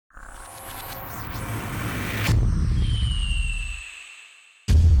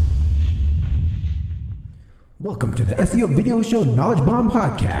Welcome to the SEO Video Show Knowledge Bomb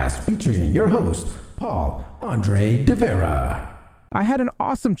Podcast, featuring your host, Paul Andre De Vera. I had an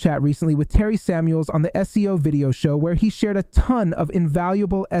awesome chat recently with Terry Samuels on the SEO Video Show where he shared a ton of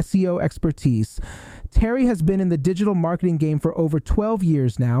invaluable SEO expertise. Terry has been in the digital marketing game for over 12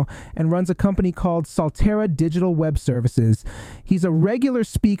 years now and runs a company called Saltera Digital Web Services. He's a regular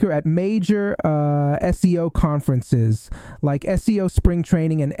speaker at major SEO conferences like SEO Spring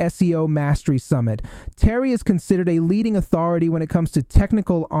Training and SEO Mastery Summit. Terry is considered a leading authority when it comes to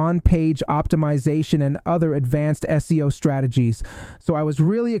technical on-page optimization and other advanced SEO strategies. So I was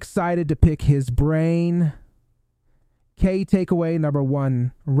really excited to pick his brain. Key takeaway number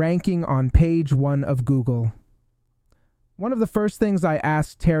 1, ranking on page 1 of Google. One of the first things I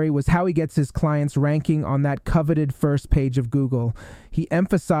asked Terry was how he gets his clients ranking on that coveted first page of Google. He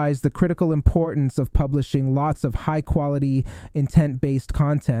emphasized the critical importance of publishing lots of high-quality, intent-based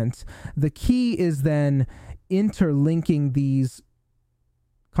content. The key is then interlinking these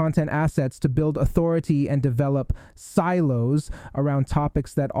content assets to build authority and develop silos around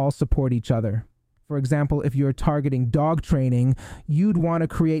topics that all support each other. For example, if you're targeting dog training, you'd want to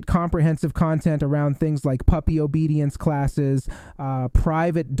create comprehensive content around things like puppy obedience classes,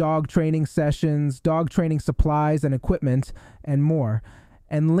 private dog training sessions, dog training supplies and equipment, and more,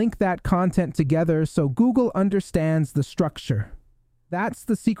 and link that content together so Google understands the structure. That's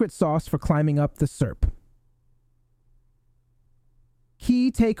the secret sauce for climbing up the SERP.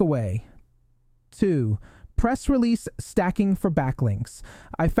 Key takeaway 2. Press release stacking for backlinks.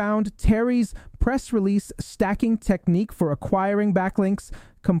 I found Terry's press release stacking technique for acquiring backlinks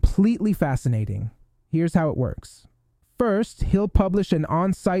completely fascinating. Here's how it works. First, he'll publish an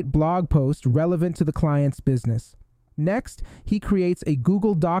on-site blog post relevant to the client's business. Next, he creates a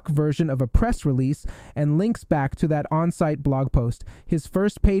Google Doc version of a press release and links back to that on-site blog post. His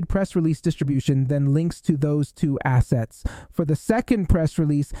first paid press release distribution then links to those two assets. For the second press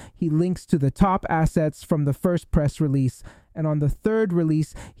release, he links to the top assets from the first press release. And on the third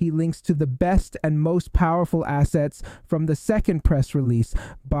release, he links to the best and most powerful assets from the second press release.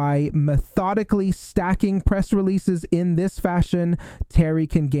 By methodically stacking press releases in this fashion, Terry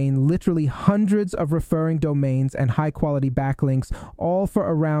can gain literally hundreds of referring domains and high-quality backlinks, all for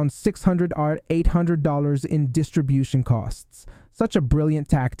around $600 or $800 in distribution costs. Such a brilliant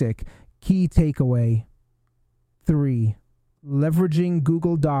tactic. Key takeaway 3. Leveraging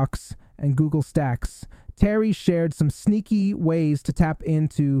Google Docs and Google Stacks. Terry shared some sneaky ways to tap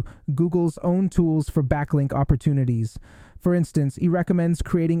into Google's own tools for backlink opportunities. For instance, he recommends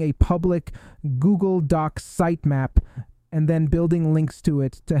creating a public Google Docs sitemap and then building links to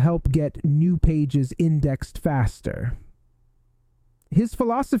it to help get new pages indexed faster. His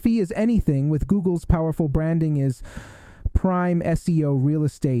philosophy is anything with Google's powerful branding is prime SEO real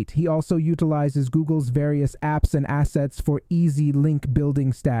estate. He also utilizes Google's various apps and assets for easy link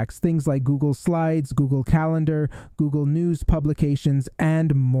building stacks, things like Google Slides, Google Calendar, Google News publications,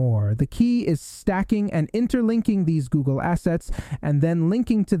 and more. The key is stacking and interlinking these Google assets and then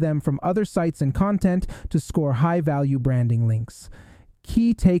linking to them from other sites and content to score high-value branding links.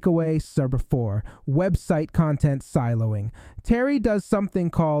 Key takeaway number 4, website content siloing. Terry does something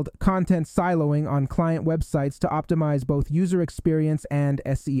called content siloing on client websites to optimize both user experience and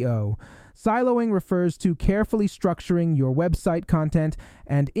SEO. Siloing refers to carefully structuring your website content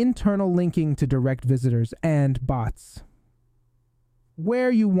and internal linking to direct visitors and bots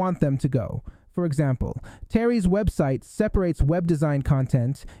where you want them to go. For example, Terry's website separates web design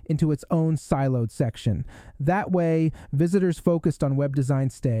content into its own siloed section. That way, visitors focused on web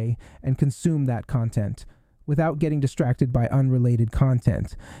design stay and consume that content without getting distracted by unrelated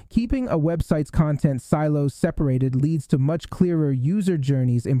content. Keeping a website's content silos separated leads to much clearer user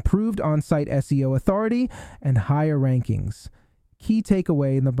journeys, improved on-site SEO authority, and higher rankings. Key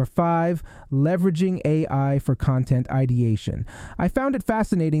takeaway number 5, leveraging AI for content ideation. I found it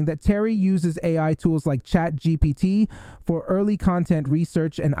fascinating that Terry uses AI tools like ChatGPT for early content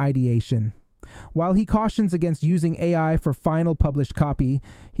research and ideation. While he cautions against using AI for final published copy,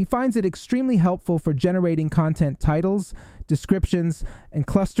 he finds it extremely helpful for generating content titles, descriptions, and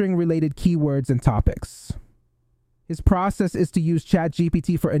clustering related keywords and topics. His process is to use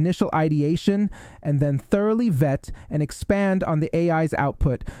ChatGPT for initial ideation and then thoroughly vet and expand on the AI's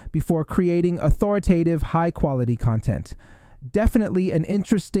output before creating authoritative, high-quality content. Definitely an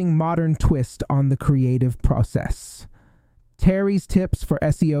interesting modern twist on the creative process. Terry's tips for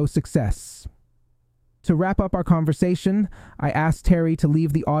SEO success. To wrap up our conversation, I asked Terry to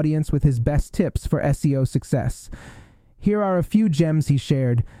leave the audience with his best tips for SEO success. Here are a few gems he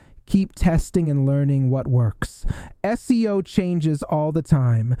shared. Keep testing and learning what works. SEO changes all the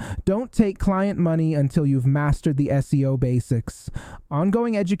time. Don't take client money until you've mastered the SEO basics.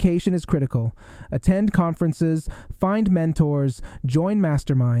 Ongoing education is critical. Attend conferences, find mentors, join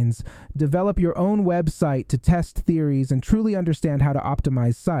masterminds, develop your own website to test theories and truly understand how to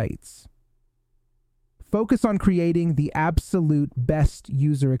optimize sites. Focus on creating the absolute best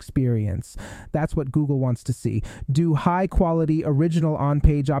user experience. That's what Google wants to see. Do high-quality, original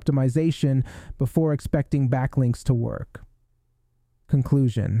on-page optimization before expecting backlinks to work.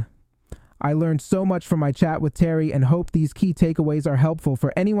 Conclusion. I learned so much from my chat with Terry and hope these key takeaways are helpful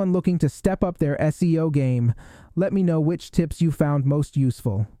for anyone looking to step up their SEO game. Let me know which tips you found most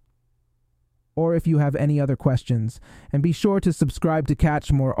useful, or if you have any other questions, and be sure to subscribe to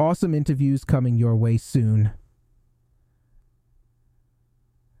catch more awesome interviews coming your way soon.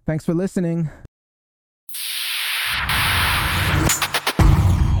 Thanks for listening.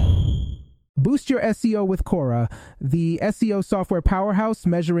 Boost your SEO with Quora, the SEO software powerhouse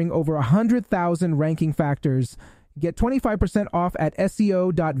measuring over 100,000 ranking factors. Get 25% off at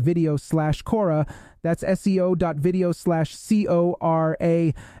seo.video/Quora. That's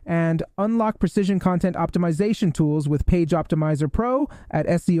seo.video/CORA. And unlock precision content optimization tools with Page Optimizer Pro at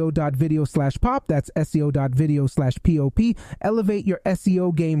seo.video/pop. That's seo.video/POP. Elevate your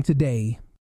SEO game today.